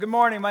Good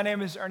morning. My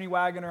name is Ernie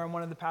Wagoner. I'm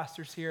one of the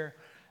pastors here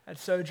at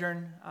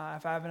Sojourn.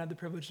 If I haven't had the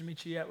privilege to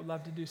meet you yet, would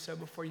love to do so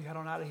before you head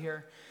on out of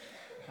here.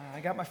 I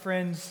got my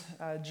friends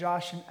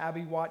Josh and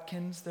Abby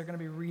Watkins. They're going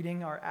to be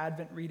reading our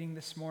Advent reading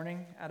this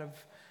morning out of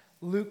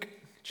Luke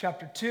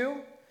chapter 2,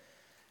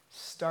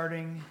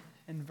 starting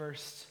in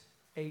verse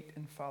 8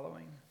 and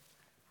following.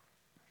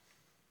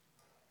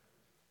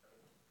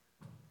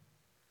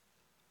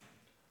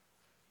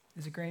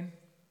 Is it green?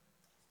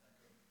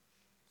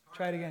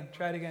 Try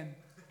it again.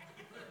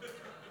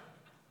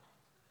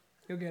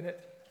 You'll get it.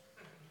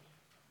 I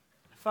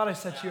thought I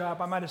set you up.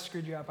 I might have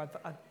screwed you up.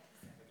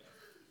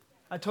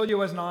 I told you it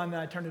wasn't on, then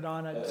I turned it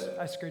on.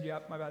 I screwed you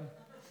up. My bad.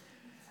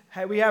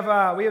 Hey, we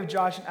have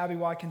Josh and Abby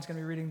Watkins going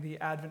to be reading the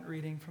Advent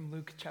reading from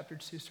Luke chapter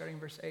 2,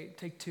 starting verse 8.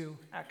 Take 2,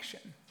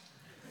 action.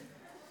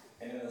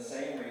 And in the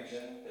same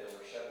region there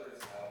were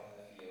shepherds out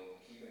in the field,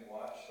 keeping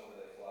watch over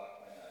their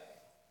flock by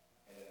night.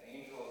 And an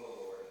angel of the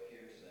Lord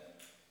appeared to them,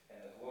 and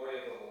the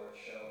glory of the Lord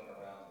shone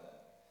around them,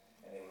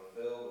 and they were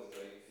filled with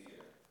great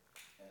fear.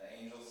 And the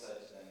angel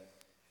said to them,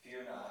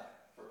 "Fear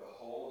not, for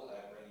behold,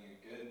 I bring you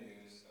good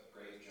news of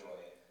great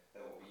joy that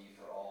will be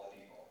for all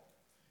the people.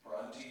 For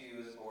unto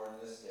you is born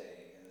this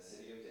day in the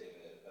city of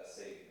David a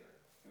Savior,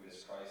 who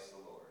is Christ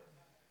the Lord.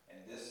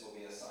 And this will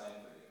be a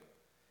sign for you.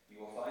 You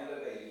will find a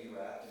baby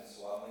wrapped in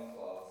swaddling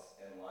cloths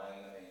and lying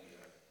in a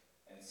manger."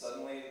 And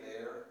suddenly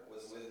there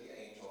was with the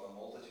angel a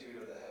multitude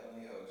of the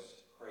heavenly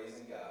host,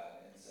 praising God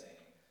and saying,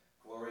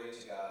 "Glory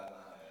to God in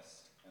the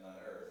highest, and on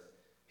earth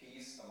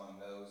peace among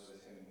those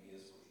with whom he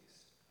is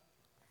pleased."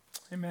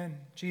 Amen.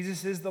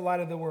 Jesus is the light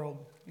of the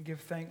world. We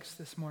give thanks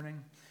this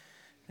morning.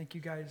 Thank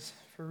you guys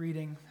for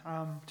reading.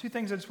 Two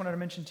things I just wanted to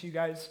mention to you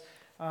guys.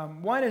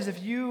 One is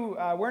if you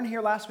weren't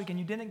here last week and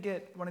you didn't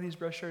get one of these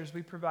brochures,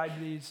 we provide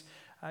these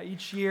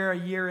each year, a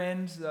year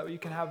end, so that you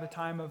can have a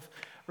time of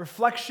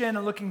reflection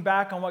and looking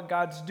back on what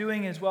God's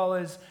doing, as well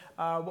as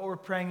what we're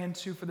praying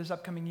into for this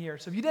upcoming year.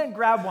 So if you didn't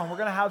grab one, we're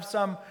going to have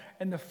some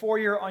in the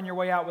foyer on your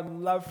way out. Would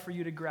love for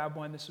you to grab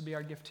one. This would be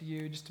our gift to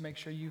you, just to make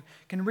sure you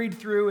can read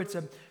through. It's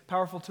a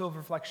powerful tool of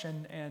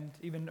reflection and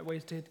even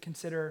ways to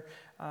consider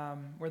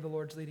where the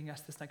Lord's leading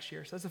us this next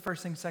year. So that's the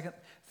first thing. Second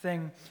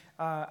thing,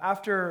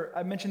 after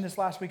I mentioned this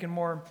last week in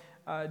more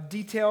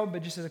detail,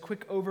 but just as a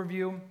quick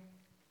overview,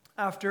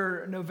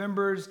 after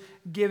November's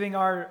giving,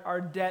 our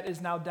debt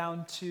is now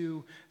down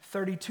to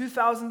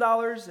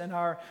 $32,000, and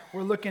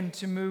we're looking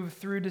to move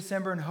through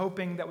December and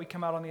hoping that we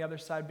come out on the other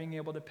side being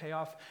able to pay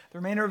off the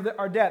remainder of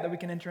our debt, that we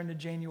can enter into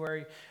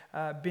January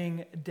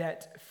being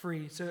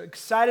debt-free. So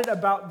excited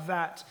about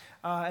that,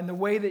 and the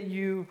way that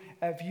you,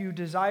 if you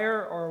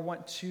desire or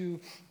want to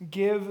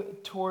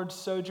give towards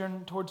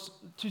Sojourn,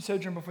 to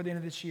Sojourn before the end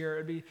of this year, it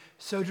would be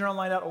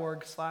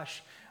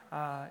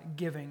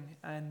sojournonline.org/giving,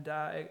 and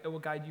it will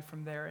guide you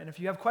from there. And if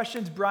you have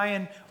questions,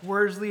 Brian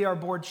Worsley, our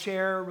board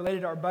chair,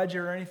 related to our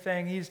budget or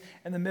anything, he's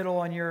in the middle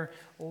on your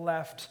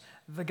left,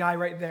 the guy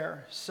right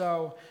there.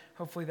 So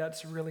hopefully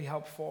that's really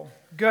helpful.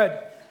 Good.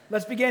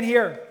 Let's begin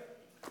here.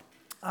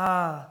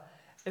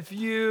 If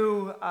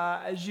you,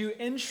 as you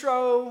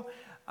intro,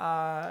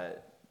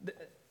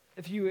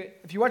 if you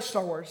watch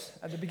Star Wars,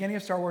 at the beginning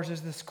of Star Wars,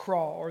 there's this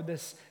crawl or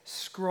this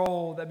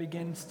scroll that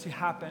begins to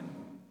happen.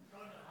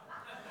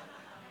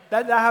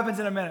 That happens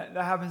in a minute.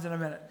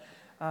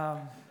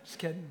 Just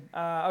kidding.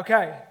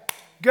 Okay,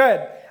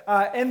 good.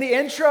 In the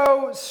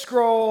intro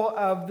scroll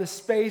of the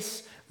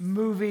space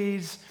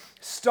movies,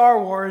 Star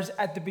Wars,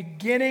 at the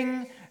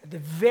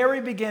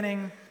very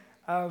beginning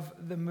of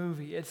the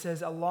movie, it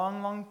says a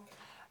long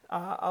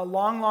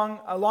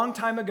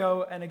time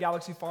ago in a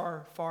galaxy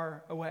far,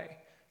 far away.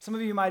 Some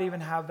of you might even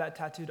have that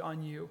tattooed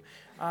on you.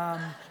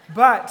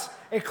 But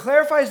it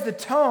clarifies the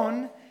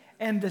tone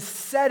and the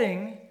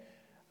setting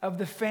of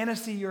the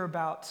fantasy you're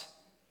about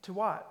to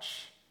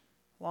watch.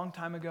 A long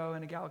time ago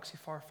in a galaxy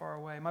far, far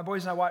away. My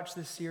boys and I watched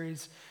this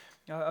series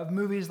of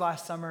movies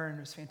last summer, and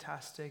it was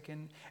fantastic.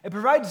 And it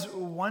provides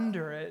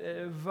wonder.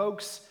 It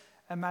evokes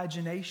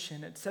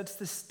imagination. It sets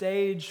the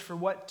stage for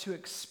what to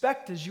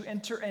expect as you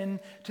enter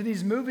into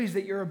these movies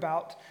that you're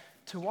about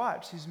to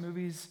watch, these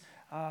movies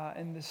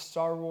in the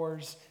Star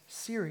Wars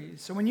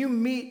series. So when you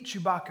meet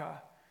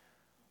Chewbacca,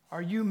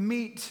 or you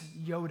meet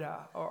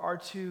Yoda, or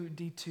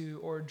R2-D2,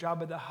 or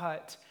Jabba the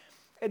Hutt,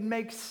 it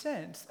makes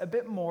sense a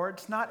bit more.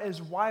 It's not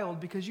as wild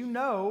because you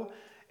know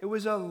it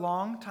was a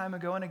long time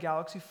ago in a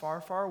galaxy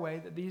far, far away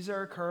that these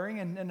are occurring.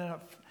 And in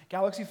a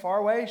galaxy far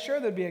away, sure,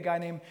 there'd be a guy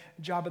named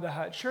Jabba the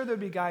Hutt. Sure, there'd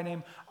be a guy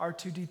named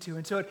R2-D2.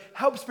 And so it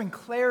helps bring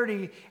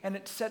clarity, and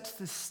it sets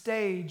the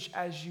stage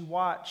as you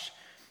watch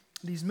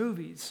these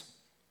movies.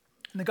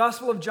 In the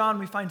Gospel of John,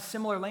 we find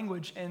similar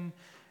language in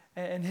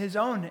his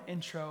own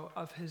intro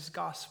of his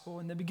gospel.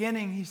 In the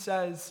beginning, he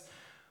says,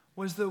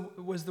 was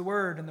the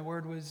Word, and the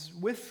Word was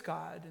with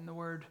God, and the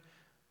Word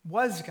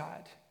was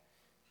God.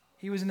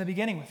 He was in the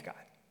beginning with God.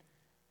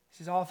 He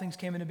says all things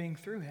came into being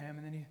through him,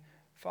 and then he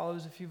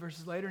follows a few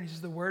verses later, and he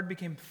says the Word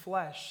became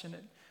flesh, and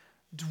it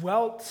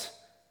dwelt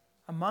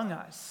among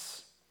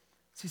us.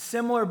 See,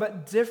 similar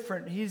but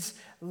different. He's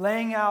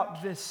laying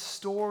out this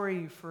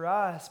story for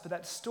us, but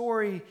that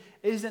story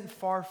isn't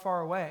far,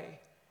 far away.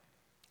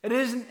 It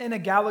isn't in a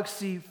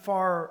galaxy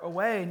far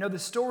away. No, the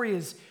story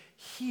is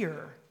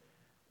here.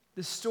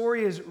 The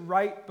story is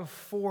right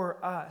before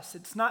us.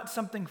 It's not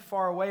something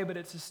far away, but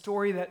it's a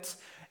story that's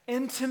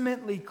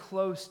intimately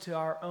close to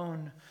our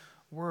own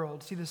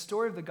world. See, the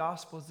story of the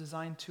gospel is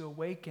designed to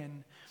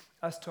awaken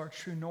us to our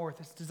true north.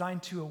 It's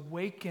designed to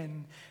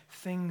awaken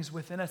things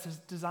within us. It's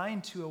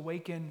designed to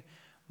awaken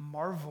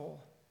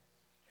marvel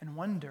and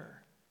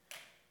wonder,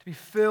 to be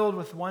filled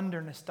with wonder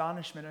and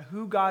astonishment at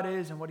who God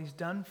is and what he's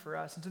done for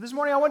us. And so this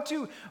morning I want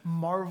to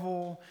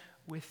marvel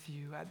with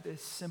you at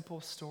this simple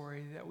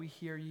story that we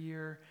hear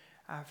year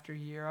after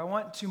year. I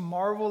want to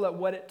marvel at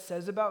what it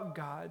says about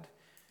God,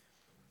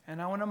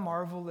 and I want to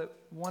marvel at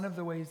one of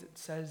the ways it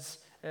says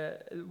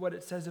what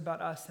it says about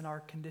us and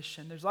our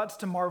condition. There's lots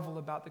to marvel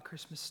about the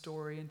Christmas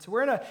story. And so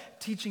we're in a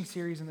teaching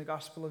series in the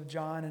Gospel of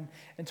John.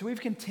 And so we've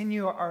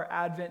continued our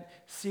Advent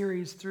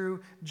series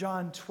through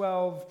John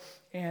 12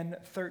 and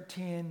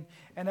 13.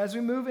 And as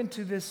we move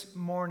into this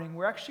morning,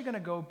 we're actually going to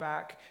go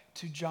back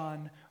to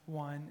John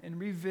 1 and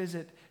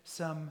revisit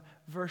some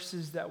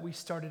verses that we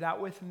started out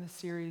with in the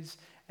series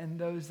and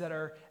those that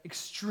are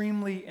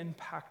extremely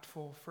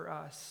impactful for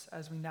us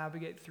as we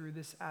navigate through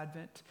this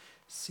Advent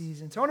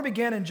season. So I want to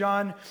begin in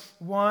John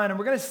 1, and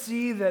we're going to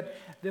see that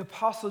the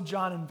Apostle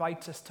John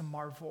invites us to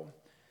marvel.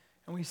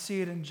 And we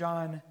see it in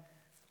John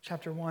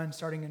chapter 1,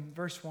 starting in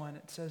verse 1.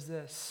 It says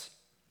this: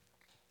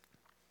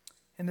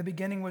 "In the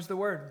beginning was the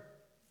Word,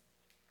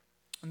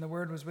 and the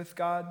Word was with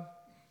God,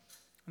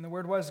 and the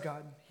Word was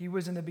God. He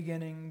was in the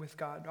beginning with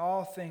God.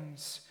 All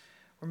things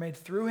were made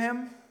through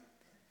him,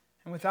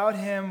 and without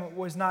him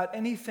was not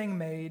anything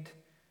made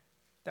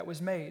that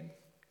was made."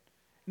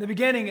 In the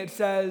beginning, it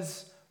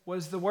says,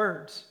 was the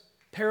Word,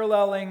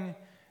 paralleling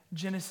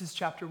Genesis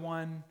chapter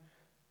 1,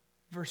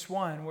 verse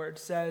 1, where it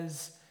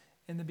says,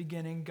 in the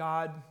beginning,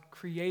 God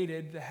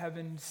created the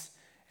heavens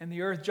and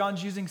the earth.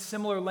 John's using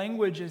similar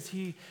language as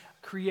he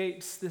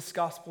creates this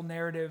gospel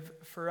narrative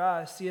for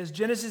us. See, as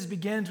Genesis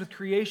begins with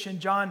creation,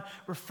 John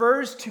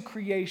refers to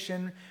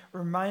creation,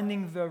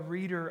 reminding the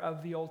reader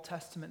of the Old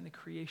Testament, the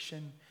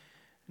creation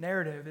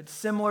narrative. It's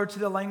similar to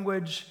the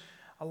language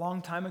a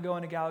long time ago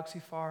in a galaxy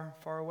far,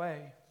 far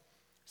away.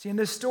 See, in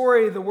this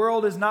story, the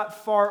world is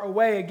not far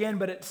away again,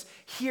 but it's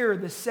here.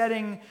 The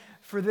setting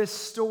for this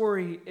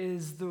story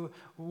is the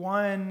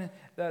one,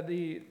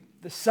 the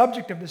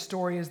subject of the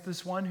story is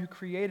this one who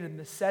created, and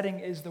the setting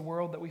is the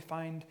world that we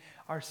find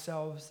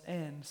ourselves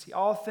in. See,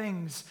 all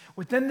things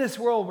within this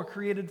world were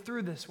created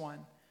through this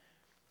one.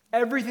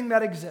 Everything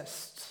that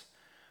exists,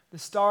 the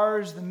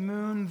stars, the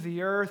moon,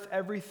 the earth,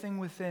 everything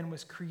within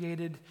was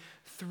created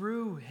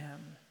through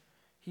him.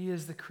 He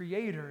is the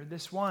creator,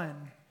 this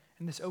one,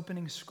 in this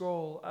opening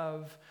scroll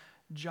of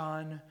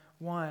John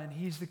 1.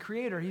 He's the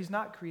creator. He's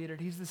not created.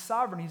 He's the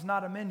sovereign. He's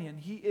not a minion.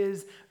 He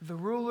is the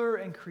ruler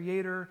and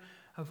creator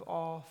of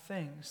all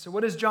things. So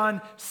what does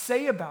John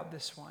say about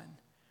this one?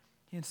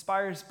 He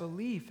inspires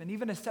belief, and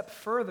even a step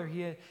further,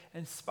 he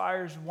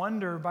inspires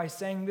wonder by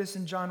saying this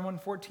in John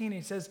 1:14.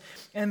 He says,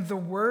 "And the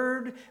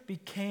Word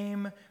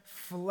became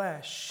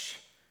flesh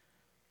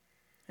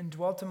and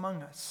dwelt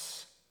among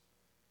us,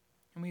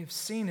 and we have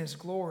seen his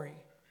glory.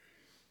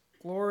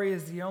 Glory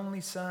is the only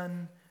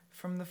Son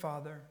from the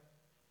Father,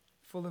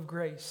 full of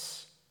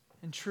grace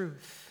and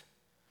truth."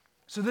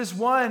 So this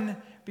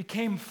one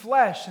became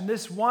flesh, and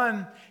this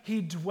one,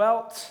 he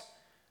dwelt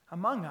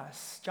among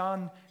us.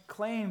 John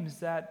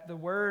claims that the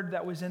Word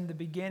that was in the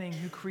beginning,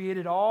 who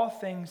created all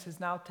things, has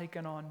now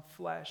taken on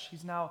flesh.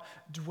 He's now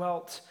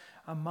dwelt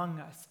among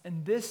us.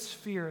 In this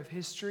sphere of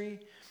history,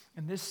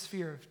 in this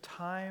sphere of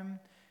time,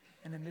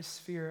 and in this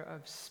sphere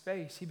of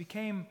space, he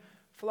became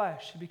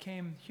flesh. He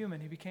became human.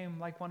 He became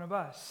like one of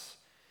us.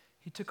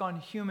 He took on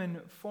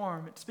human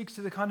form. It speaks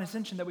to the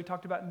condescension that we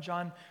talked about in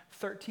John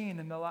 13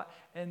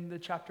 in the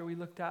chapter we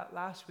looked at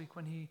last week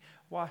when he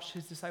washed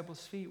his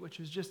disciples' feet, which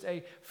was just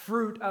a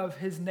fruit of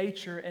his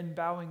nature in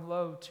bowing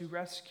low to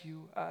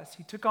rescue us.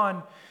 He took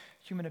on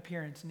human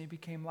appearance and he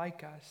became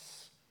like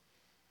us.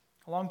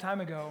 A long time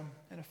ago,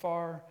 in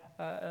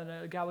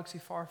a galaxy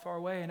far, far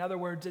away. In other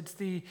words,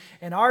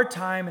 in our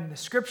time in the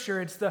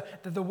Scripture, it's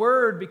the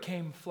Word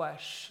became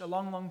flesh. A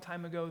long, long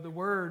time ago, the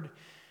Word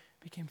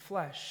became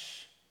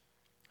flesh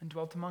and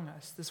dwelt among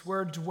us. This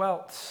word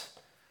dwelt,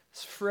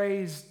 this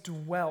phrase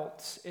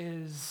dwelt,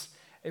 is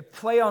a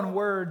play on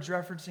words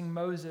referencing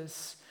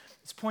Moses.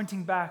 It's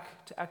pointing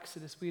back to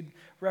Exodus. We had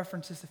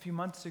referenced this a few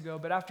months ago,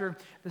 but after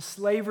the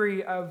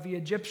slavery of the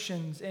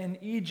Egyptians in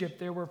Egypt,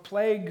 there were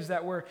plagues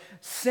that were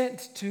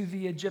sent to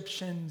the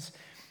Egyptians,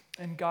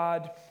 and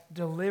God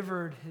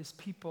delivered his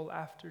people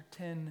after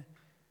 10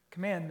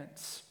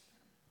 commandments.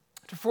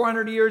 After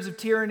 400 years of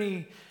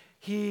tyranny,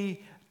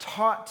 he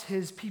taught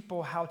his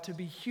people how to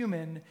be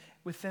human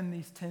within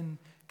these 10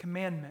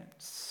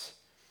 commandments.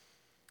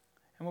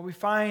 And what we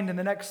find in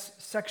the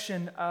next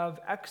section of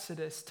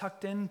Exodus,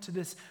 tucked into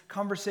this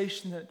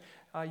conversation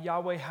that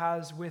Yahweh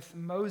has with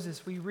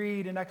Moses, we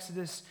read in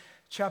Exodus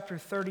chapter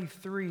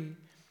 33,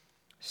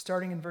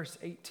 starting in verse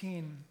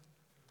 18.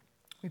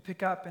 We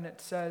pick up and it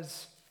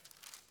says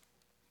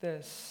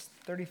this,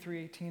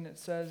 33:18, it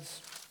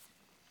says,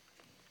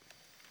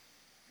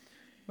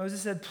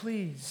 Moses said,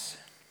 "Please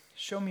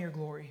show me your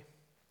glory."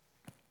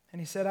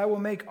 And he said, "I will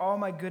make all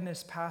my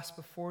goodness pass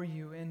before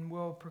you and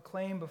will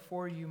proclaim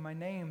before you my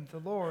name, the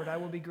Lord. I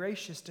will be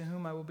gracious to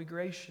whom I will be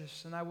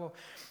gracious, and I will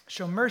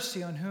show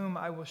mercy on whom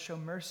I will show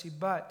mercy.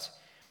 But,"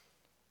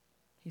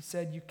 he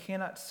said, "you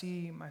cannot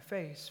see my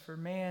face, for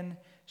man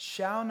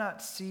shall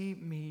not see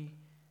me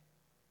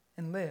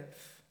and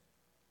live."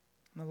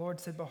 And the Lord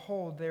said,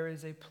 "Behold, there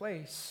is a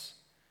place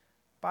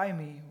by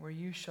me where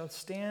you shall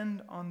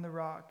stand on the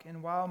rock,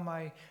 and while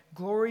my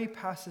glory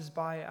passes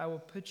by, I will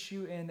put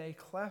you in a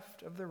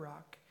cleft of the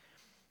rock,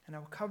 and I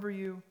will cover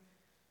you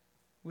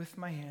with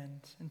my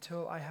hand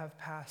until I have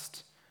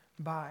passed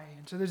by."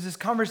 And so there's this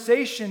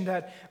conversation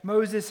that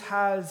Moses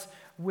has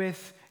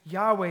with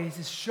Yahweh. He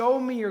says, "Show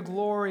me your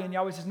glory." And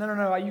Yahweh says,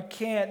 No, you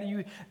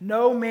can't.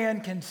 No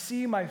man can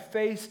see my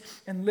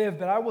face and live,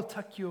 but I will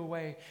tuck you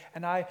away,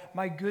 and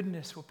my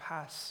goodness will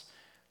pass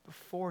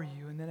before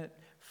you. And then it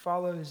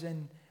follows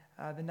in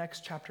the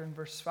next chapter in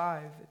verse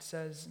 5. It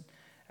says,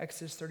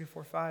 Exodus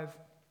 34:5,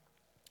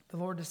 "The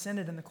Lord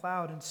descended in the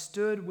cloud and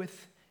stood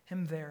with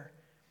him there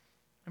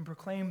and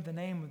proclaimed the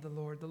name of the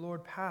Lord. The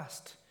Lord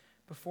passed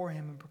before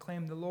him and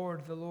proclaimed, the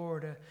Lord,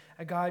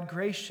 a God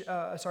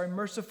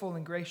merciful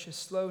and gracious,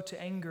 slow to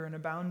anger and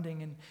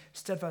abounding in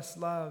steadfast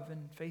love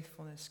and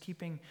faithfulness,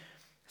 keeping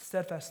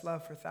steadfast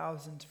love for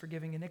thousands,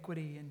 forgiving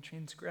iniquity and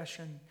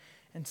transgression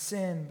and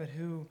sin, but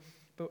who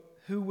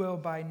will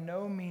by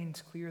no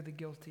means clear the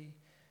guilty,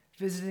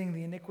 visiting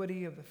the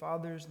iniquity of the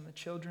fathers and the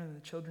children and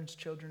the children's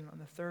children on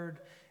the third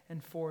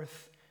and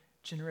fourth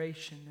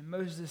generation." And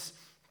Moses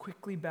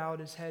quickly bowed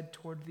his head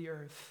toward the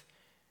earth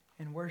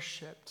and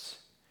worshipped.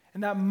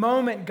 In that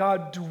moment,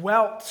 God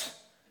dwelt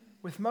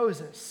with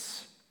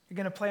Moses. You're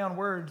going to play on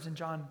words in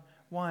John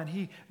 1.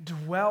 He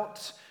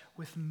dwelt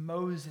with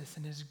Moses,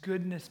 and his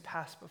goodness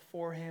passed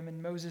before him,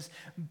 and Moses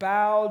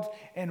bowed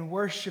and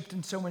worshiped.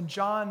 And so when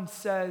John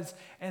says,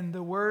 "And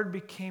the Word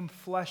became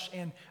flesh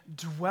and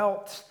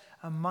dwelt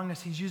among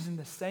us," he's using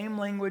the same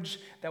language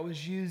that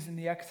was used in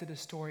the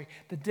Exodus story.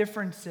 The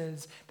difference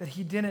is that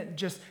he didn't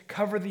just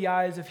cover the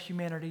eyes of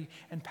humanity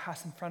and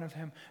pass in front of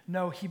him.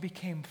 No, he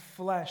became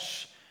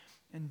flesh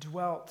and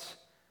dwelt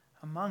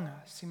among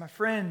us. See, my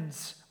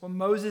friends, what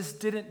Moses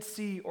didn't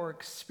see or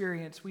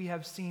experience, we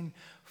have seen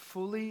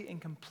fully and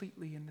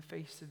completely in the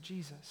face of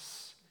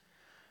Jesus.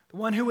 The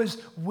one who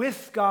was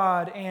with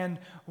God and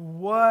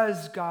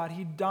was God.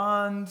 He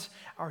donned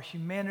our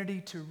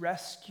humanity to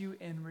rescue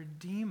and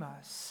redeem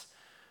us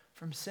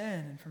from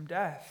sin and from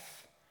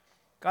death.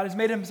 God has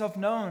made himself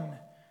known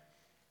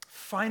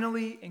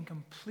finally and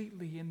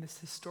completely in this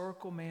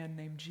historical man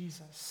named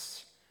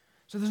Jesus.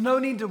 So there's no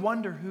need to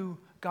wonder who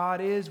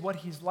God is, what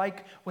he's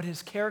like, what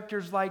his character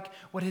is like,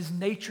 what his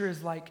nature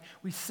is like.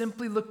 We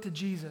simply look to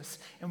Jesus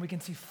and we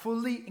can see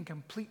fully and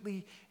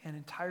completely and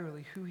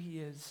entirely who he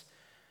is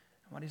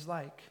and what he's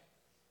like.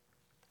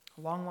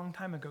 A long, long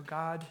time ago,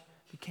 God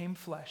became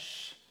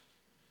flesh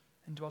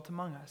and dwelt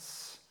among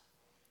us.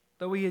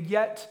 Though we had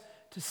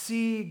yet to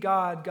see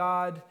God,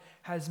 God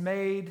has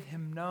made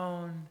him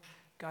known.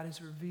 God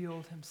has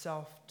revealed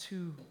himself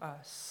to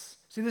us.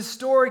 See, this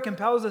story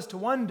compels us to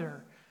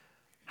wonder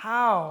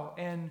how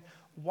and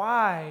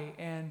why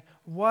and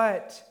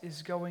what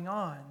is going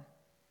on.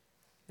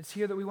 It's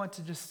here that we want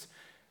to just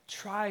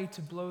try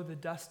to blow the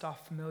dust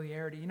off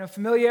familiarity. You know,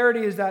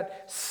 familiarity is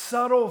that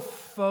subtle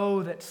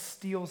foe that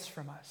steals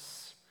from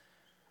us.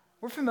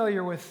 We're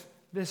familiar with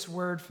this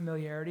word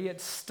familiarity.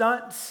 It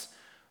stunts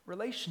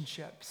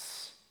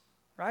relationships,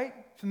 right?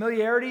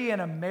 Familiarity in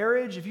a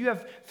marriage. If you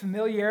have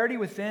familiarity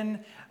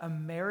within a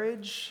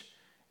marriage,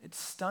 it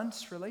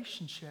stunts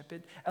relationship.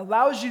 It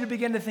allows you to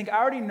begin to think, I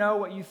already know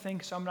what you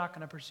think, so I'm not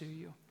going to pursue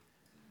you.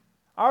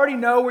 I already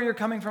know where you're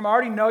coming from. I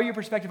already know your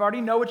perspective. I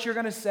already know what you're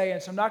going to say,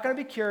 and so I'm not going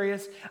to be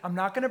curious. I'm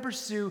not going to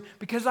pursue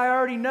because I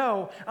already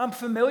know. I'm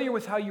familiar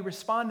with how you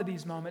respond to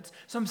these moments,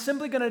 so I'm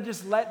simply going to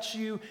just let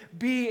you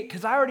be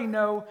because I already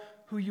know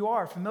who you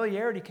are.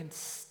 Familiarity can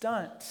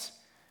stunt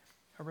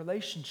a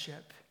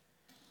relationship,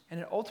 and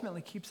it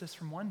ultimately keeps us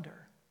from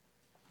wonder.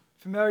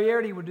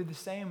 Familiarity will do the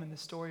same in the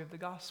story of the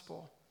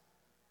gospel.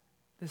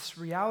 This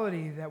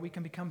reality that we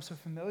can become so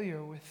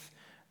familiar with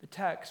the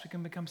text, we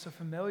can become so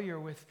familiar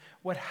with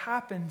what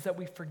happens that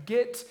we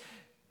forget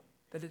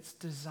that it's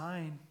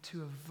designed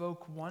to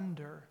evoke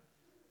wonder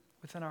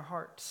within our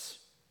hearts.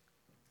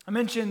 I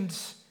mentioned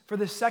for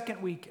the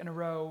second week in a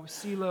row,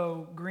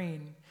 CeeLo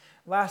Green.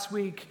 Last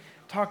week,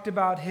 talked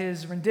about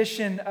his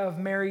rendition of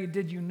Mary,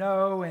 Did You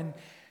Know? And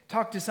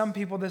talked to some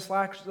people this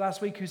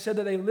last week who said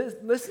that they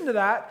listened to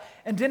that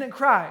and didn't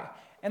cry.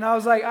 And I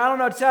was like, I don't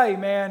know what to tell you,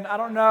 man. I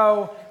don't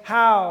know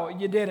how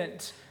you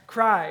didn't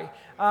cry.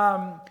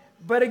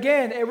 But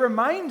again, it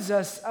reminds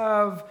us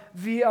of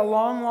a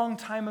long, long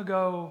time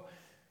ago,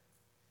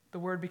 the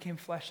Word became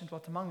flesh and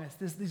dwelt among us.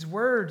 These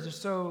words are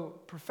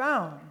so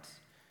profound.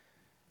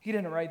 He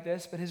didn't write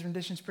this, but his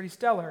rendition is pretty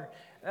stellar.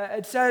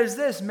 It says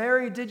this: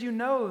 Mary, did you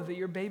know that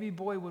your baby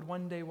boy would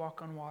one day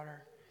walk on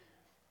water?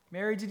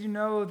 Mary, did you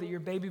know that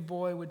your baby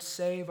boy would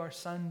save our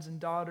sons and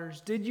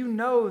daughters? Did you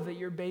know that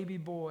your baby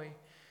boy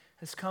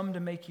has come to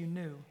make you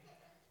new?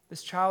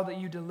 This child that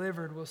you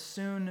delivered will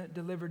soon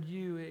deliver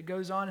you. It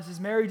goes on, it says,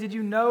 Mary, did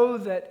you know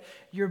that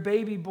your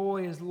baby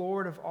boy is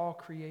Lord of all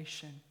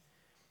creation?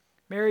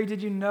 Mary,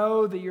 did you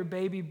know that your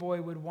baby boy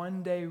would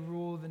one day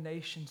rule the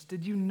nations?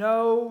 Did you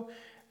know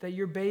that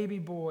your baby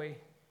boy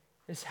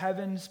is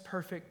heaven's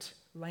perfect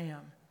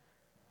lamb?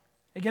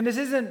 Again, this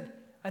isn't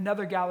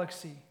another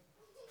galaxy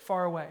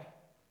far away.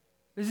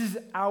 This is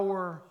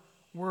our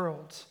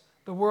world,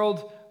 the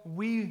world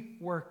we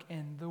work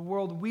in, the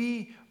world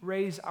we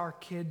raise our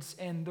kids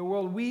in, the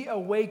world we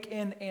awake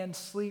in and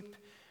sleep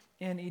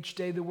in each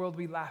day, the world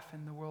we laugh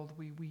in, the world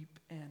we weep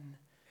in.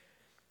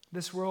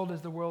 This world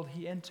is the world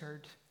he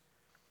entered.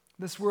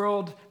 This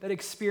world that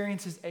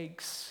experiences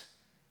aches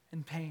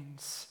and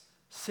pains,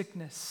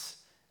 sickness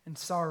and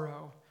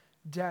sorrow,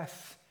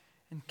 death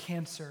and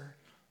cancer,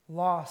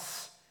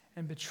 loss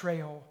and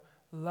betrayal,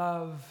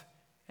 love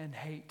and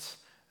hate.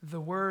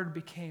 The Word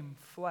became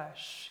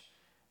flesh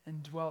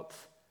and dwelt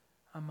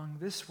among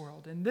this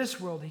world. In this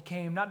world, he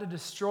came not to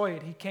destroy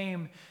it, he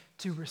came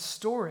to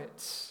restore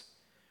it.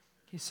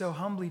 He so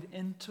humbly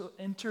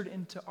entered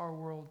into our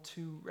world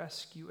to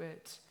rescue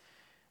it.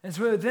 And it's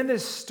within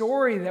this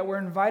story that we're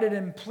invited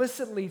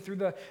implicitly through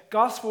the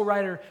gospel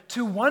writer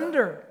to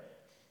wonder,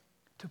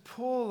 to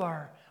pull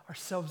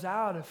ourselves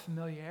out of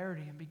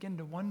familiarity and begin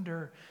to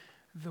wonder,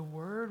 the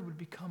Word would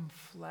become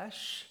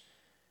flesh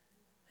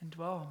and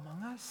dwell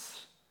among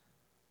us?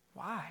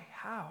 Why?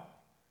 How?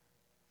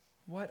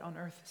 What on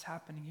earth is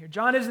happening here?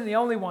 John isn't the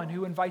only one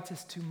who invites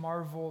us to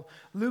marvel.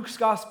 Luke's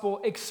gospel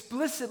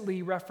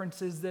explicitly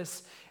references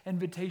this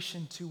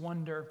invitation to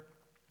wonder,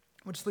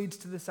 which leads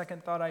to the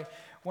second thought I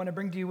want to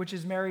bring to you, which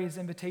is Mary's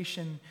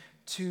invitation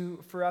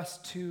for us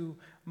to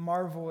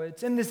marvel.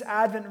 It's in this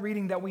Advent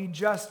reading that we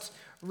just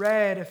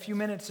read a few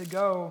minutes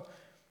ago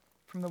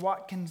from the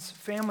Watkins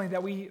family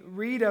that we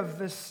read of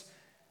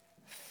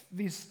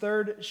these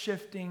third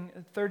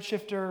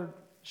shifter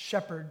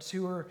shepherds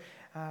who are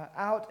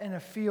out in a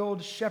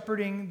field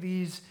shepherding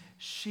these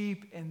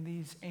sheep, and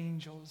these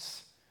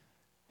angels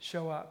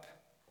show up.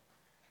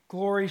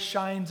 Glory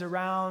shines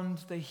around.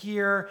 They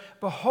hear,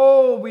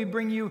 behold, we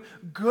bring you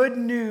good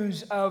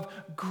news of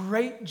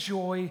great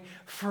joy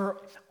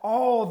for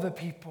all the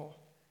people.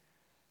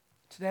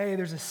 Today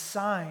there's a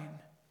sign,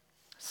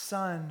 a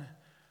son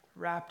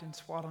wrapped in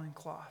swaddling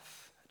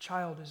cloth. A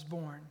child is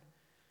born.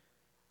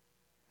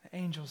 The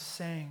angels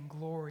sang,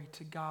 glory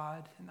to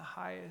God in the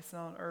highest,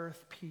 and on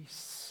earth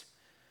peace.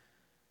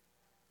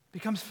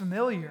 Becomes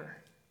familiar.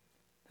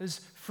 Those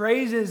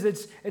phrases,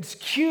 it's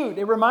cute.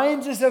 It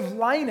reminds us of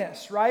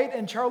Linus, right?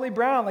 And Charlie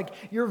Brown. Like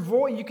your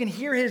voice, you can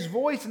hear his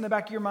voice in the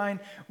back of your mind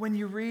when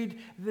you read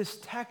this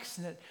text,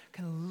 and it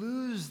can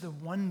lose the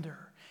wonder,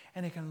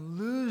 and it can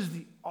lose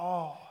the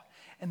awe,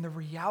 and the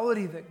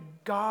reality that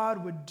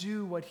God would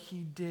do what he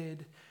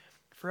did.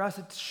 For us,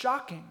 it's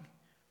shocking.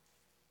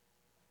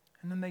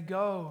 And then they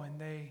go and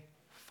they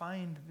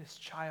find this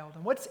child.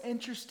 And what's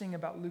interesting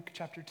about Luke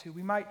chapter 2,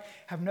 we might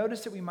have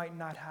noticed it, we might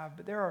not have,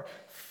 but there are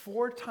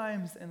 4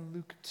 times in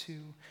Luke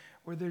 2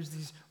 where there's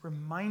these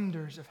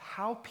reminders of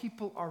how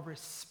people are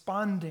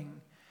responding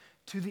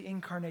to the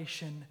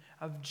incarnation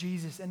of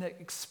Jesus. And it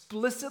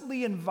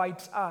explicitly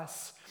invites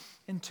us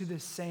into the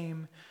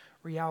same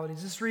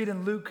realities. Let's read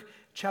in Luke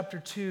chapter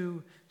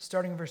 2,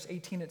 starting in verse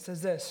 18, it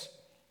says this: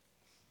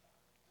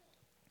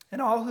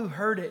 And all who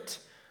heard it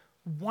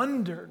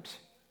wondered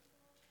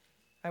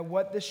at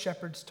what the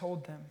shepherds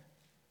told them.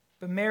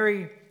 But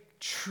Mary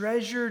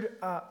treasured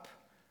up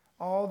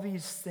all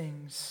these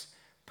things,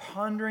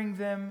 pondering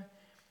them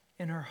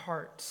in her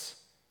heart.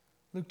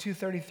 Luke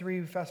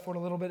 2:33, we fast forward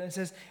a little bit, and it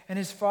says, And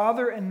his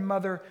father and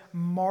mother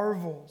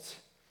marveled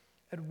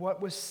at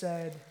what was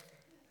said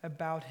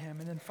about him.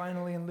 And then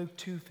finally in Luke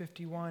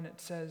 2:51,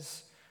 it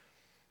says,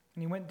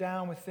 And he went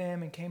down with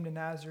them and came to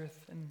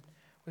Nazareth and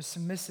was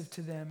submissive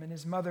to them. And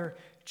his mother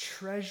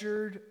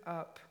treasured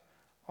up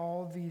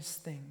all these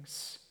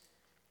things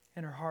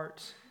in her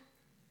heart.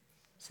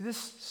 See, this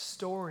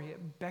story,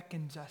 it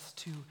beckons us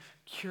to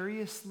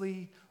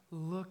curiously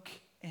look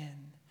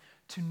in,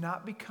 to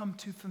not become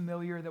too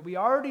familiar, that we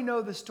already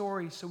know the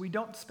story, so we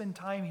don't spend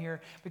time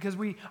here because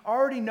we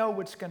already know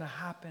what's going to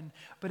happen.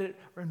 But it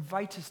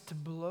invites us to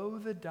blow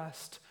the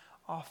dust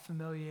off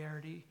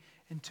familiarity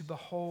and to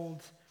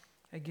behold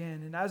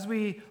again. And as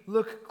we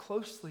look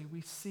closely,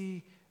 we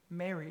see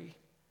Mary,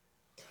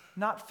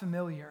 not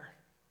familiar,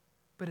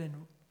 but in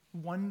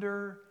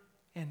wonder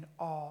and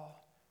awe,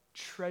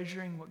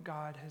 treasuring what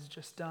God has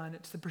just done.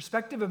 It's the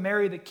perspective of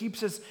Mary that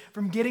keeps us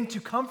from getting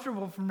too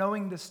comfortable from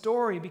knowing the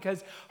story,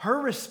 because her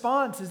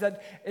response is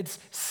that it's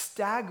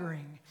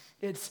staggering,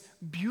 it's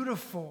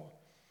beautiful,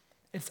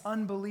 it's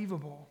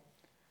unbelievable.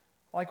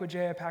 I like what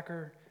J.I.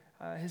 Packer,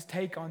 his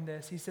take on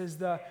this. He says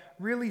the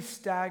really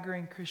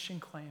staggering Christian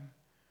claim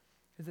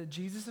is that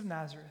Jesus of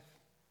Nazareth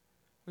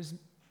was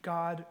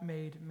God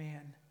made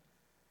man.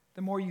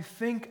 The more you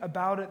think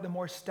about it, the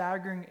more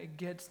staggering it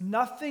gets.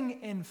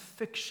 Nothing in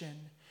fiction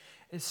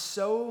is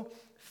so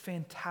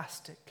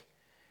fantastic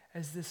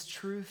as this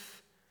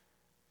truth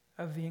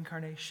of the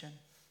incarnation.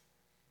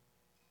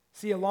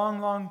 See, a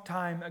long, long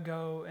time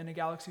ago in a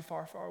galaxy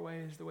far, far away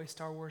is the way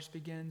Star Wars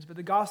begins. But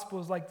the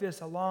gospel is like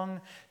this. A long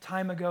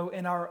time ago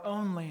in our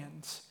own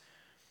lands,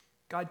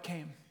 God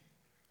came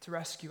to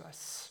rescue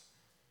us.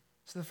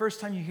 So the first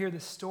time you hear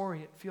this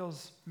story, it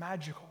feels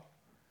magical.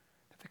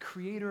 That the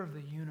creator of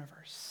the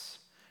universe,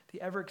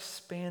 the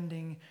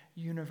ever-expanding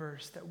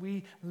universe, that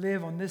we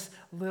live on this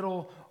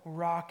little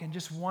rock and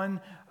just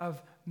one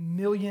of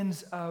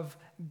millions of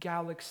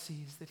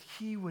galaxies, that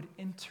he would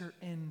enter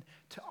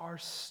into our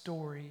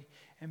story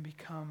and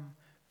become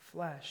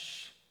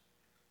flesh.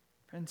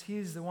 Friends, he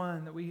is the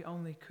one that we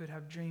only could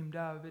have dreamed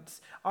of.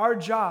 It's our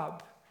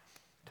job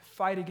to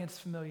fight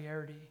against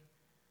familiarity.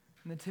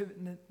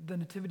 And the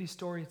nativity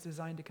story is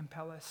designed to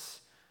compel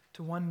us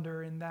to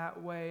wonder in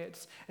that way.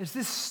 It's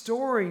this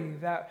story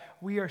that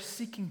we are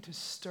seeking to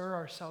stir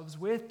ourselves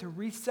with, to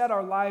reset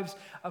our lives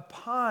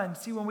upon.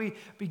 See, when we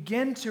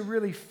begin to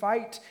really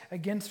fight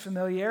against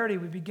familiarity,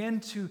 we begin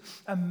to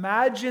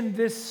imagine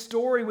this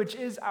story, which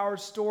is our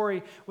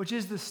story, which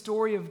is the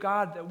story of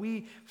God that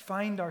we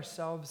find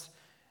ourselves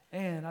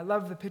in. I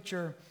love the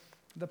picture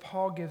that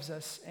Paul gives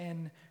us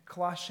in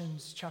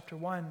Colossians chapter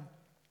 1.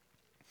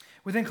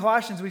 Within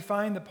Colossians, we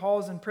find that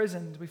Paul's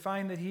imprisoned. We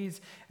find that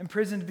he's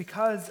imprisoned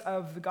because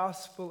of the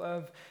gospel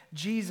of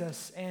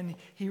Jesus. And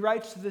he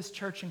writes to this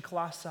church in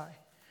Colossae.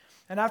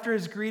 And after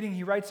his greeting,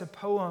 he writes a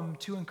poem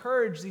to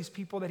encourage these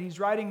people that he's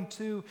writing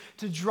to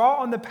draw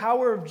on the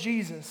power of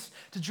Jesus,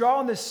 to draw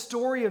on the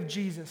story of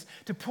Jesus,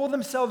 to pull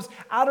themselves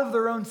out of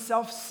their own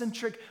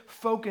self-centric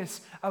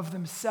focus of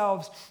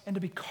themselves and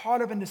to be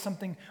caught up into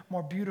something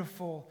more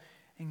beautiful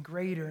and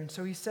greater. And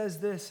so he says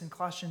this in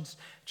Colossians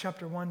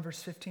chapter 1,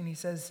 verse 15. He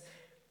says,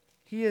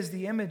 "He is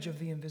the image of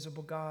the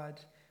invisible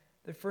God,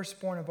 the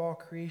firstborn of all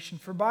creation.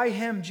 For by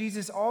him,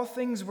 Jesus, all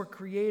things were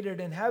created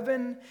in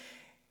heaven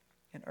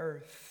and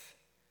earth,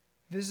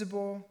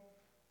 visible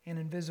and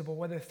invisible,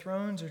 whether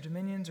thrones or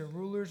dominions or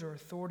rulers or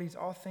authorities,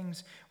 all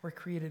things were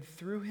created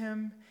through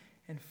him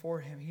and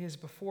for him. He is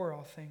before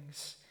all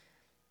things,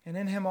 and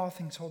in him all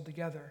things hold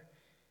together.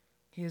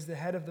 He is the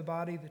head of the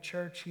body, the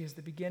church. He is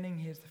the beginning.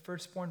 He is the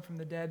firstborn from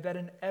the dead, that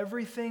in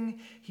everything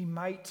he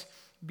might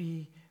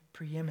be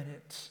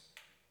preeminent."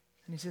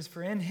 And he says,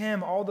 "For in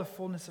him all the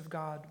fullness of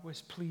God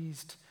was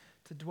pleased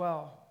to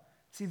dwell."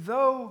 See,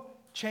 though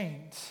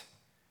chained,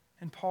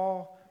 and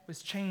Paul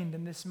was chained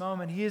in this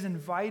moment, he is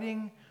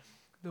inviting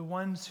the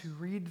ones who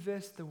read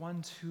this, the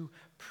ones who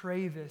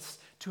pray this,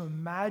 to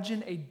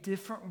imagine a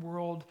different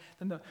world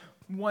than the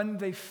one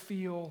they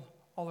feel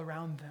all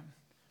around them.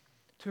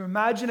 To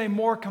imagine a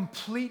more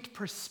complete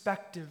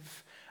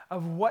perspective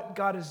of what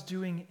God is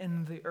doing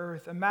in the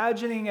earth.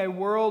 Imagining a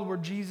world where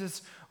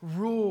Jesus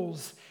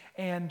rules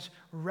and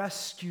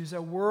rescues.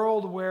 A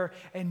world where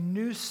a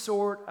new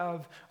sort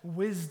of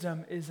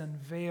wisdom is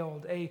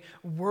unveiled. A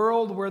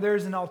world where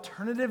there's an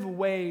alternative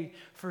way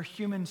for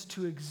humans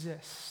to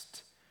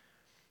exist.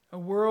 A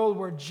world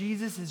where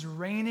Jesus is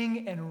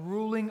reigning and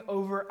ruling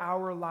over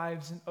our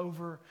lives and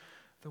over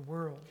the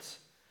world.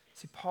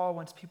 See, Paul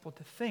wants people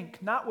to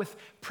think, not with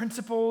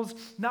principles,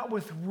 not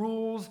with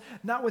rules,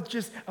 not with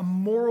just a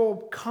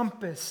moral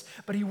compass,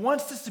 but he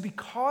wants us to be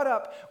caught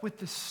up with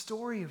the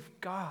story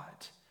of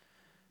God.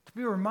 To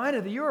be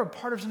reminded that you're a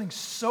part of something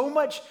so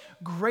much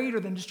greater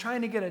than just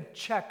trying to get a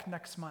check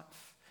next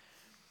month.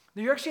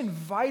 That you're actually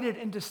invited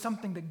into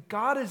something that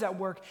God is at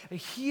work, that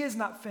he is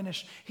not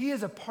finished. He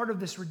is a part of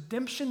this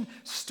redemption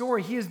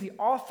story. He is the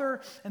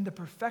author and the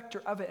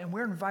perfecter of it, and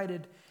we're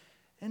invited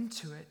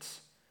into it.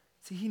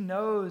 See, he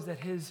knows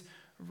that his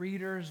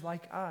readers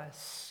like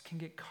us can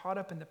get caught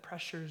up in the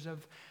pressures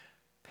of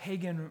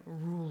pagan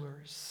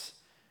rulers,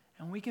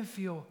 and we can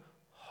feel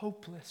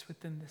hopeless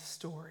within this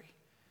story.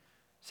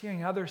 Just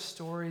hearing other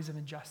stories of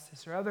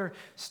injustice or other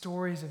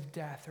stories of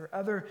death or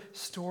other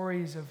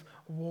stories of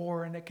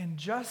war, and it can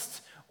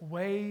just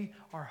weigh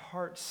our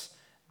hearts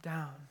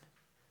down.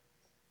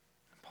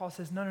 Paul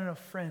says, no,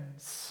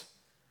 friends.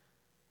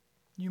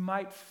 You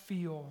might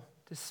feel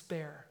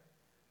despair.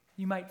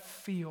 You might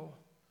feel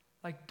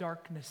like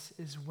darkness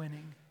is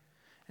winning.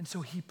 And so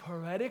he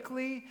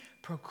poetically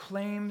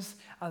proclaims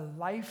a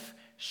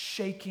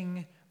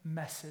life-shaking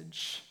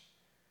message.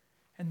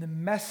 And the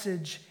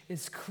message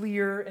is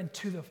clear and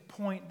to the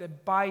point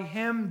that by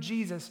him,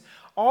 Jesus,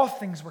 all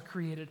things were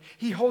created.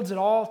 He holds it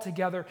all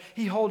together.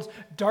 He holds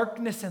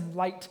darkness and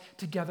light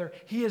together.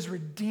 He is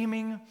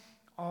redeeming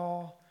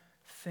all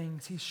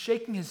things. He's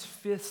shaking his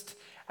fist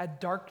at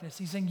darkness.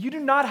 He's saying, you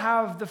do not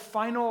have the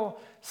final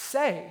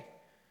say.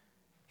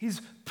 He's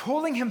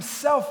pulling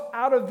himself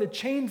out of the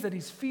chains that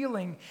he's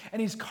feeling,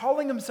 and he's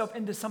calling himself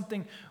into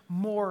something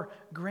more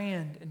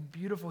grand and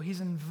beautiful. He's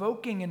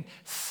invoking and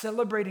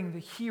celebrating the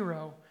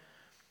hero,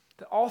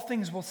 that all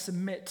things will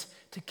submit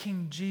to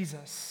King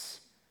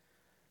Jesus.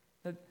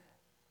 That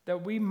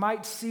That we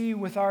might see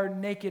with our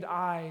naked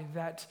eye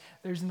that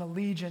there's an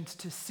allegiance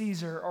to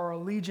Caesar or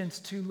allegiance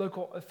to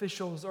local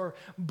officials or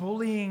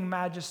bullying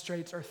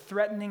magistrates or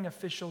threatening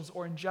officials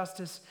or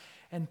injustice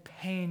and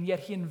pain. Yet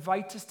he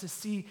invites us to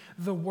see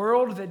the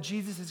world that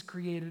Jesus has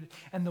created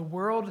and the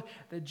world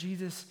that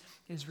Jesus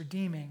is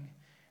redeeming.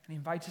 And he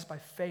invites us by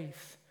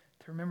faith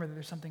to remember that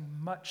there's something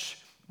much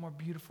more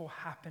beautiful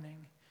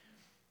happening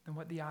than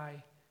what the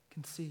eye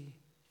can see.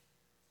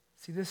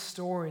 See, this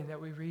story that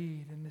we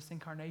read in this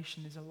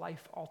incarnation is a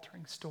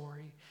life-altering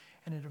story,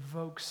 and it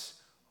evokes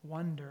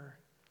wonder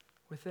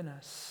within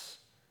us.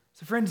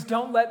 So friends,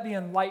 don't let the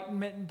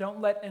Enlightenment, don't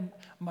let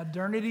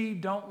modernity,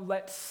 don't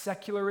let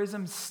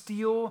secularism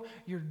steal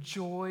your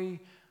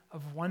joy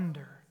of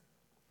wonder.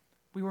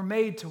 We were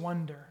made to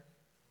wonder,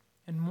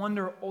 and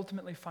wonder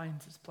ultimately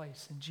finds its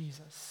place in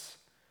Jesus.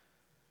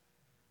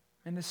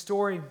 In this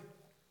story,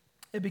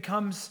 it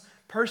becomes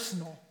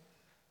personal.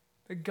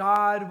 That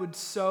God would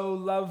so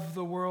love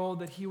the world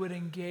that he would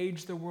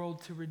engage the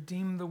world to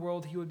redeem the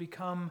world. He would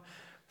become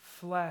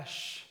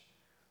flesh.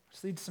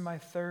 Which leads to my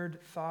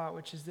third thought,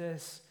 which is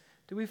this.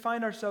 Do we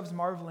find ourselves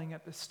marveling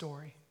at this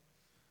story?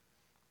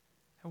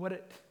 And what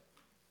it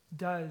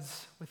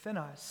does within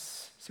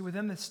us? See,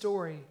 within this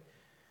story,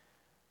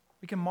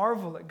 we can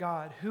marvel at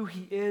God, who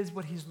he is,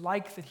 what he's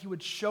like, that he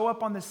would show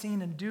up on the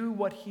scene and do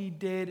what he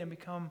did and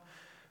become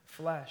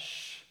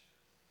flesh.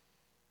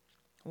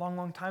 A long,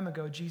 long time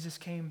ago, Jesus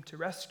came to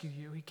rescue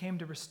you. He came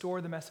to restore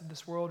the mess of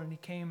this world, and he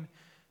came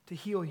to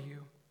heal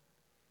you.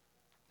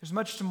 There's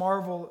much to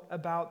marvel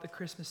about the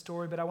Christmas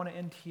story, but I want to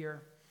end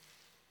here.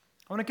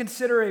 I want to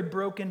consider a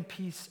broken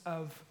piece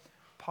of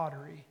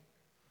pottery.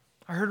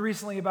 I heard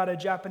recently about a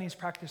Japanese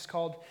practice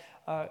called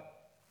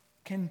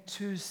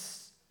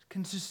kintsugi.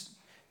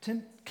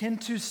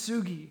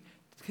 Kintsugi,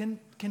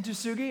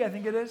 I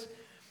think it is.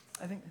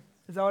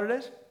 Is that what it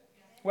is?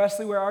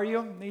 Wesley, where are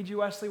you? Need you,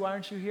 Wesley. Why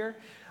aren't you here?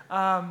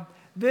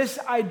 This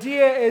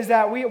idea is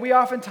that we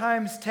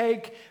oftentimes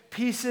take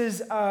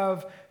pieces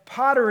of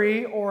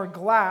pottery or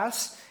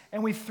glass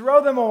and we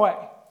throw them away,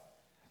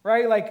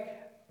 right? Like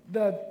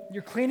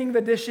you're cleaning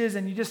the dishes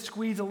and you just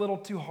squeeze a little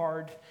too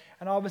hard,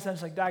 and all of a sudden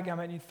it's like,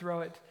 dadgummit, and you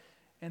throw it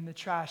in the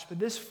trash. But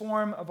this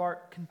form of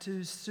art,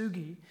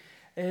 kintsugi,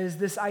 is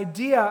this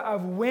idea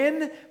of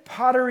when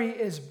pottery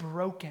is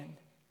broken,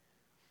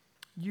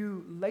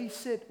 you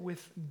lace it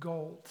with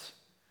gold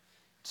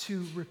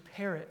to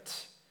repair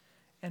it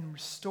and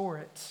restore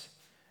it.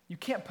 You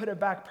can't put it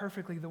back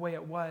perfectly the way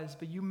it was,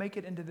 but you make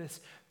it into this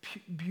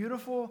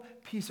beautiful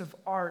piece of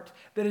art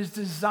that is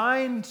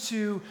designed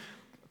to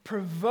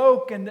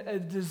provoke and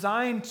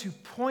designed to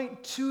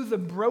point to the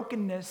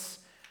brokenness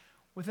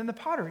within the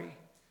pottery.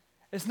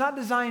 It's not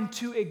designed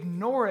to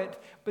ignore it,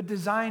 but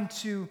designed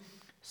to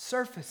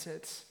surface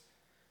it.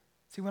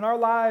 See, when our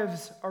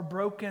lives are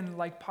broken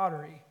like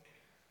pottery,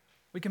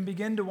 we can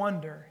begin to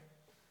wonder,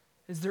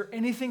 is there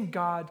anything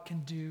God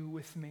can do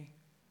with me?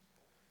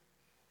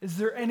 Is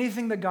there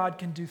anything that God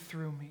can do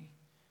through me?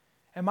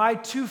 Am I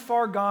too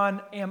far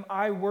gone? Am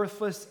I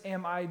worthless?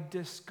 Am I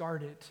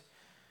discarded?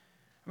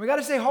 And we got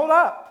to say, hold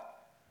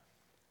up.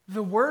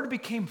 The Word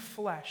became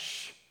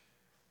flesh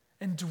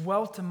and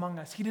dwelt among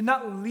us. He did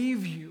not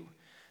leave you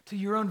to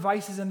your own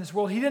vices in this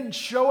world. He didn't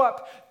show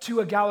up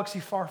to a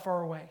galaxy far,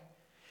 far away.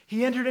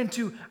 He entered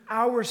into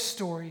our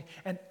story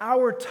and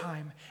our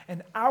time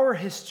and our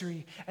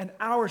history and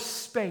our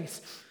space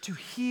to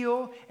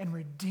heal and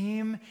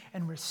redeem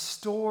and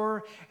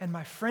restore. And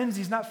my friends,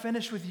 he's not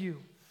finished with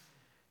you.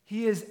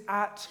 He is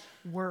at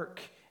work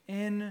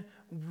in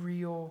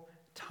real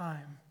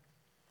time.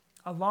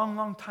 A long,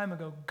 long time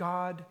ago,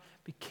 God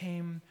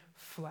became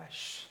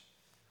flesh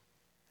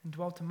and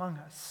dwelt among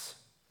us.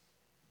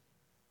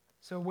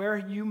 So where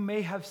you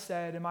may have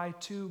said, am I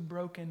too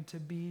broken to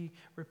be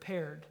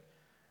repaired?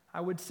 I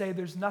would say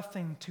there's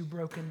nothing too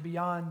broken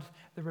beyond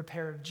the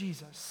repair of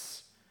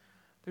Jesus.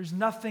 There's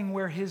nothing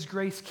where his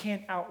grace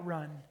can't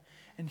outrun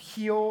and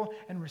heal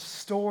and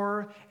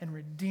restore and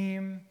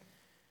redeem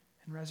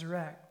and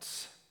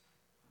resurrect.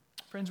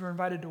 Friends, we're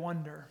invited to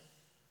wonder.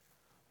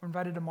 We're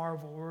invited to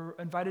marvel. We're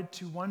invited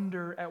to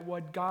wonder at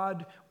what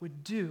God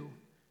would do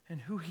and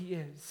who he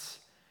is.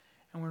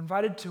 And we're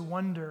invited to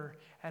wonder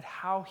at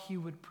how he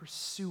would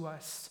pursue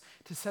us,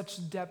 to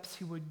such depths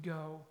he would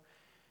go.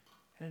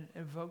 And it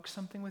evokes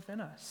something within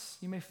us.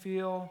 You may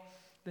feel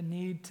the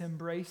need to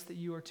embrace that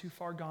you are too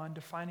far gone,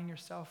 defining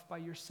yourself by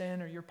your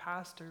sin or your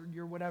past or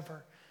your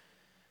whatever.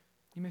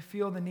 You may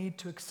feel the need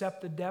to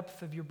accept the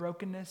depth of your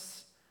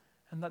brokenness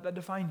and let that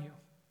define you.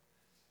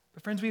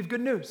 But friends, we have good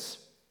news.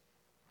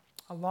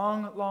 A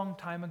long, long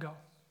time ago,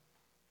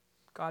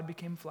 God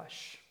became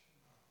flesh.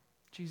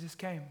 Jesus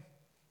came.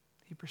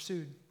 He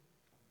pursued.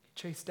 He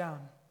chased down.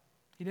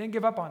 He didn't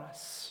give up on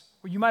us.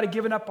 Where you might have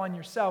given up on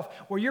yourself,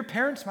 where your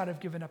parents might have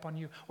given up on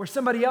you, where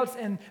somebody else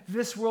in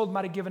this world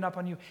might have given up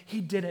on you.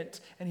 He didn't,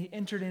 and he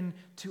entered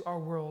into our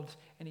world,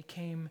 and he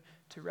came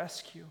to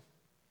rescue.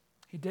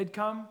 He did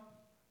come,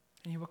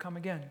 and he will come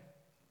again.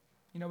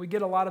 You know, we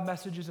get a lot of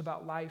messages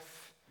about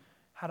life,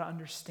 how to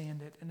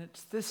understand it, and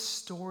it's this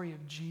story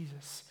of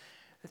Jesus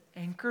that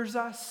anchors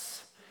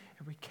us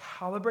and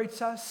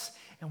recalibrates us,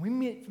 and we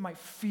might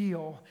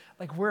feel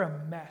like we're a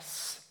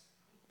mess.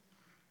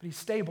 But he's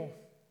stable,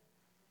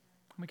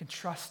 and we can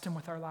trust him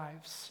with our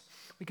lives.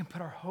 We can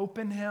put our hope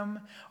in him.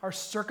 Our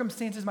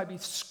circumstances might be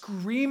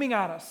screaming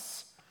at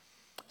us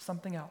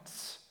something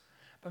else.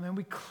 But man,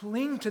 we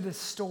cling to this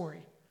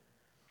story.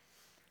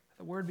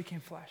 The Word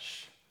became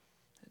flesh.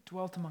 It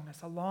dwelt among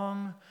us a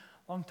long,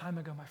 long time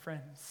ago, my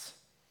friends.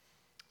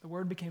 The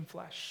Word became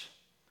flesh.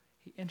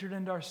 He entered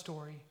into our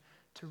story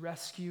to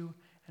rescue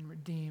and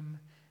redeem.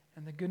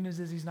 And the good news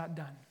is he's not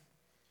done.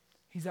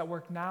 He's at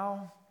work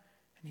now,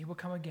 and he will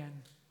come again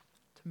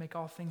to make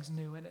all things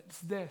new. And it's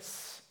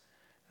this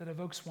that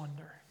evokes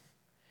wonder.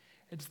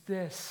 It's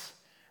this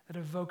that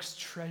evokes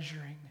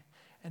treasuring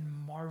and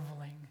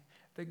marveling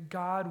that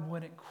God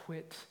wouldn't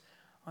quit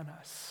on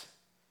us.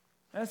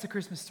 That's the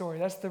Christmas story.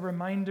 That's the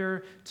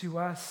reminder to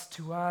us,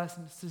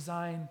 and it's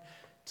designed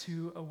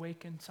to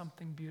awaken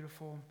something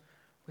beautiful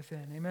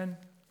within. Amen?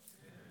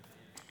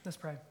 Let's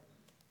pray.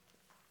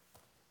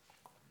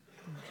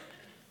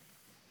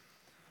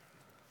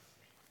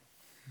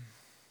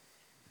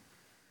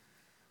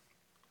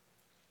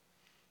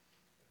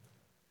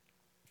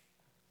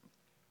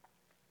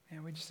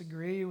 And we just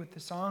agree with the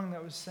song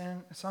that was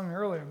sung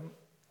earlier,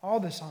 all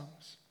the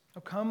songs. Oh,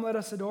 come, let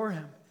us adore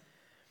him.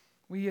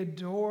 We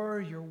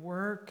adore your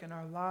work in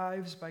our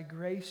lives. By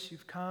grace,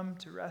 you've come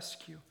to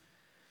rescue.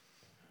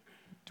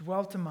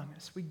 Dwelt among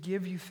us. We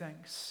give you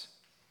thanks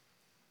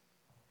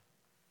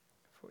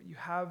for what you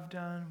have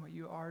done, what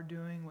you are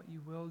doing, what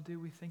you will do.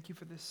 We thank you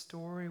for this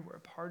story we're a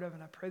part of,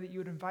 and I pray that you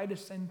would invite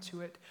us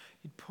into it.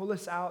 You'd pull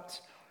us out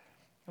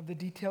of the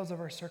details of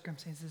our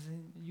circumstances,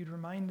 and you'd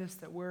remind us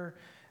that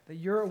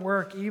you're at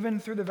work, even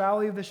through the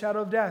valley of the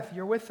shadow of death.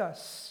 You're with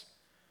us.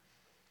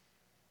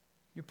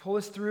 You pull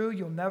us through.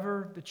 You'll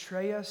never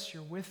betray us.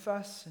 You're with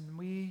us. And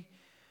we,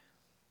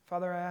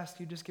 Father, I ask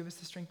you just give us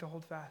the strength to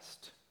hold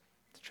fast,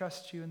 to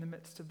trust you in the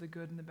midst of the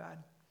good and the bad,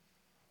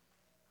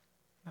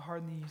 the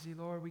hard and the easy.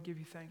 Lord, we give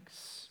you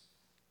thanks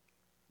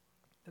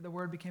that the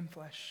Word became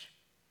flesh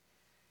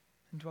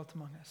and dwelt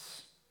among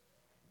us.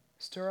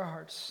 Stir our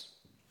hearts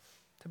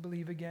to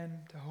believe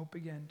again, to hope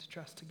again, to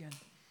trust again.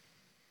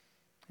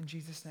 In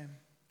Jesus' name,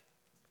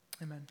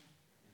 amen.